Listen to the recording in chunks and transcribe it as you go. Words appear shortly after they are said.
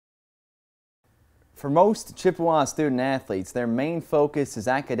For most Chippewa student athletes, their main focus is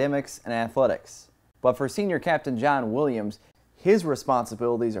academics and athletics. But for senior captain John Williams, his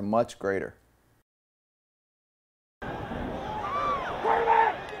responsibilities are much greater. The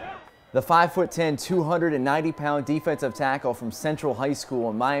 5'10", 290-pound defensive tackle from Central High School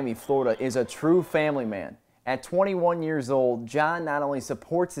in Miami, Florida is a true family man. At 21 years old, John not only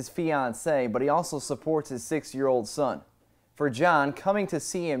supports his fiancée, but he also supports his 6-year-old son. For John, coming to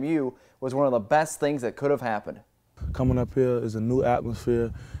CMU was one of the best things that could have happened. Coming up here is a new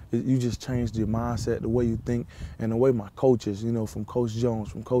atmosphere. You just changed your mindset, the way you think, and the way my coaches, from Coach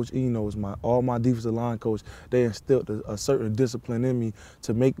Jones, from Coach Enos, all my defensive line coach, they instilled a certain discipline in me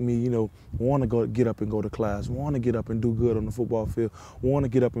to make me, want to get up and go to class, want to get up and do good on the football field, want to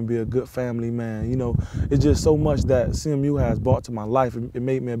get up and be a good family man. It's just so much that CMU has brought to my life. It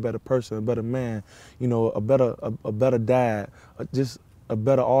made me a better person, a better man, a better dad, just a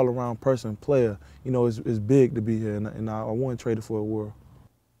better all-around person, player. It's big to be here, and I wouldn't trade it for a world.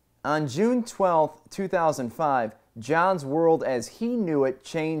 On June 12, 2005, John's world as he knew it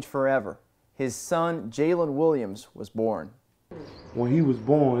changed forever. His son, Jalen Williams, was born. When he was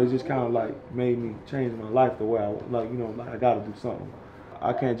born, it just kind of made me change my life the way I got to do something.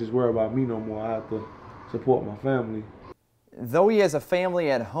 I can't just worry about me no more. I have to support my family. Though he has a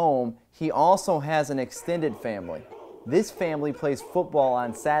family at home, he also has an extended family. This family plays football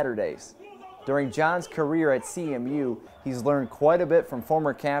on Saturdays. During John's career at CMU, he's learned quite a bit from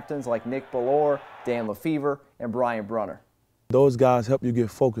former captains like Nick Bellore, Dan Lefevre, and Brian Brunner. Those guys help you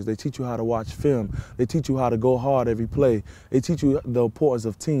get focused. They teach you how to watch film. They teach you how to go hard every play. They teach you the importance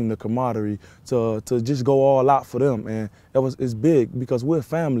of team, the camaraderie, to just go all out for them. And it's big because we're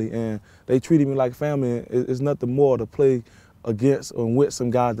family, and they treated me like family. It's nothing more to play against or with some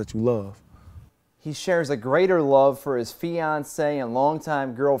guys that you love. He shares a greater love for his fiancée and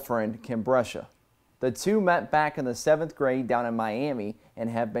longtime girlfriend, Kim Brescia. The two met back in the 7th grade down in Miami and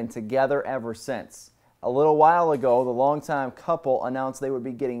have been together ever since. A little while ago, the longtime couple announced they would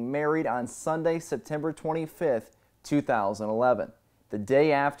be getting married on Sunday, September 25th, 2011, the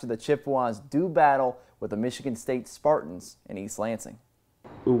day after the Chippewas do battle with the Michigan State Spartans in East Lansing.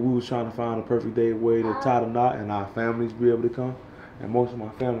 We was trying to find a perfect day way to tie the knot and our families be able to come. And most of my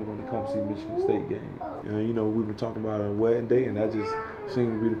family going to come see Michigan State game. We've been talking about a wedding day, and that just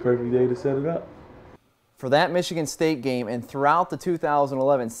seemed to be the perfect day to set it up. For that Michigan State game and throughout the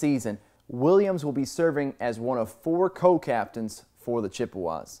 2011 season, Williams will be serving as one of 4 co-captains for the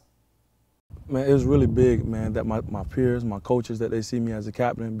Chippewas. Man, it was really big, man, that my peers, my coaches, that they see me as a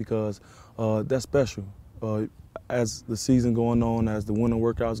captain, because that's special. As the season going on, as the winter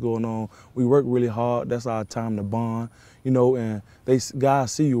workouts going on, we work really hard. That's our time to bond, and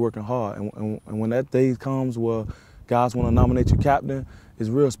guys see you working hard. And when that day comes where guys want to nominate you captain, it's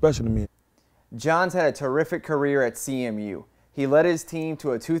real special to me. John's had a terrific career at CMU. He led his team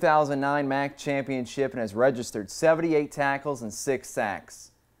to a 2009 MAC championship and has registered 78 tackles and 6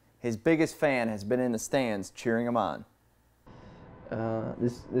 sacks. His biggest fan has been in the stands cheering him on.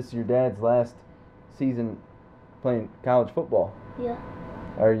 This is your dad's last season playing college football. Yeah.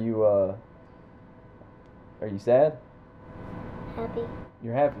 Are you sad? Happy.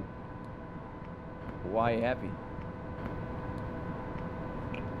 You're happy. Why are you happy?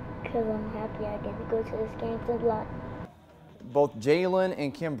 Because I'm happy I get to go to this game a lot. Both Jalen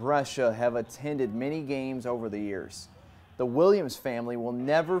and Kim Brescia have attended many games over the years. The Williams family will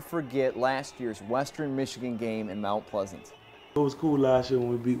never forget last year's Western Michigan game in Mount Pleasant. It was cool last year when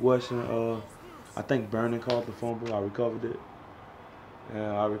we beat Western. I think Vernon caught the fumble. I recovered it. And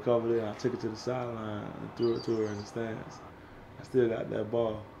I recovered it, and I took it to the sideline and threw it to her in the stands. I still got that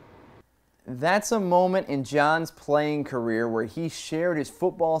ball. That's a moment in John's playing career where he shared his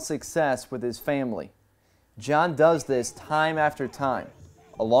football success with his family. John does this time after time.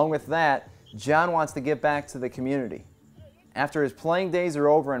 Along with that, John wants to get back to the community. After his playing days are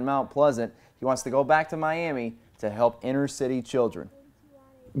over in Mount Pleasant, he wants to go back to Miami to help inner-city children.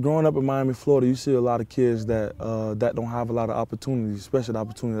 Growing up in Miami, Florida, you see a lot of kids that don't have a lot of opportunities, especially the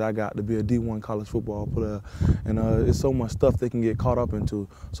opportunity I got to be a D1 college football player. And it's so much stuff they can get caught up into.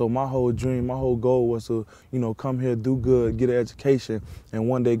 So my whole dream, my whole goal was to, come here, do good, get an education, and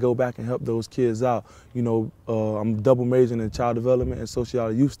one day go back and help those kids out. I'm double majoring in child development and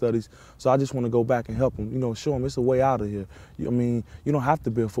sociology youth studies, so I just want to go back and help them, show them it's a way out of here. You don't have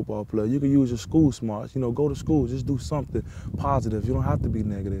to be a football player. You can use your school smarts, go to school, just do something positive. You don't have to be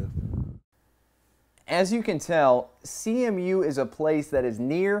negative. As you can tell, CMU is a place that is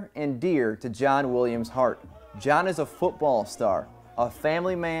near and dear to John Williams' heart. John is a football star, a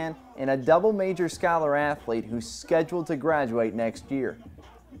family man, and a double major scholar athlete who's scheduled to graduate next year.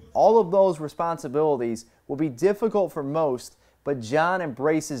 All of those responsibilities will be difficult for most, but John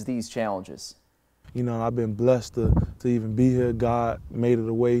embraces these challenges. You know, I've been blessed to even be here. God made it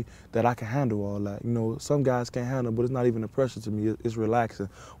a way that I can handle all that. You know, some guys can't handle, but it's not even a pressure to me. It's relaxing.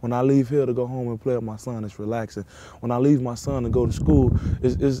 When I leave here to go home and play with my son, it's relaxing. When I leave my son to go to school,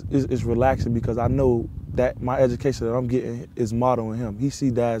 it's relaxing because I know that my education that I'm getting is modeling him. He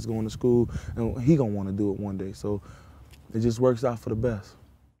see dad's going to school, and he gonna want to do it one day. So it just works out for the best.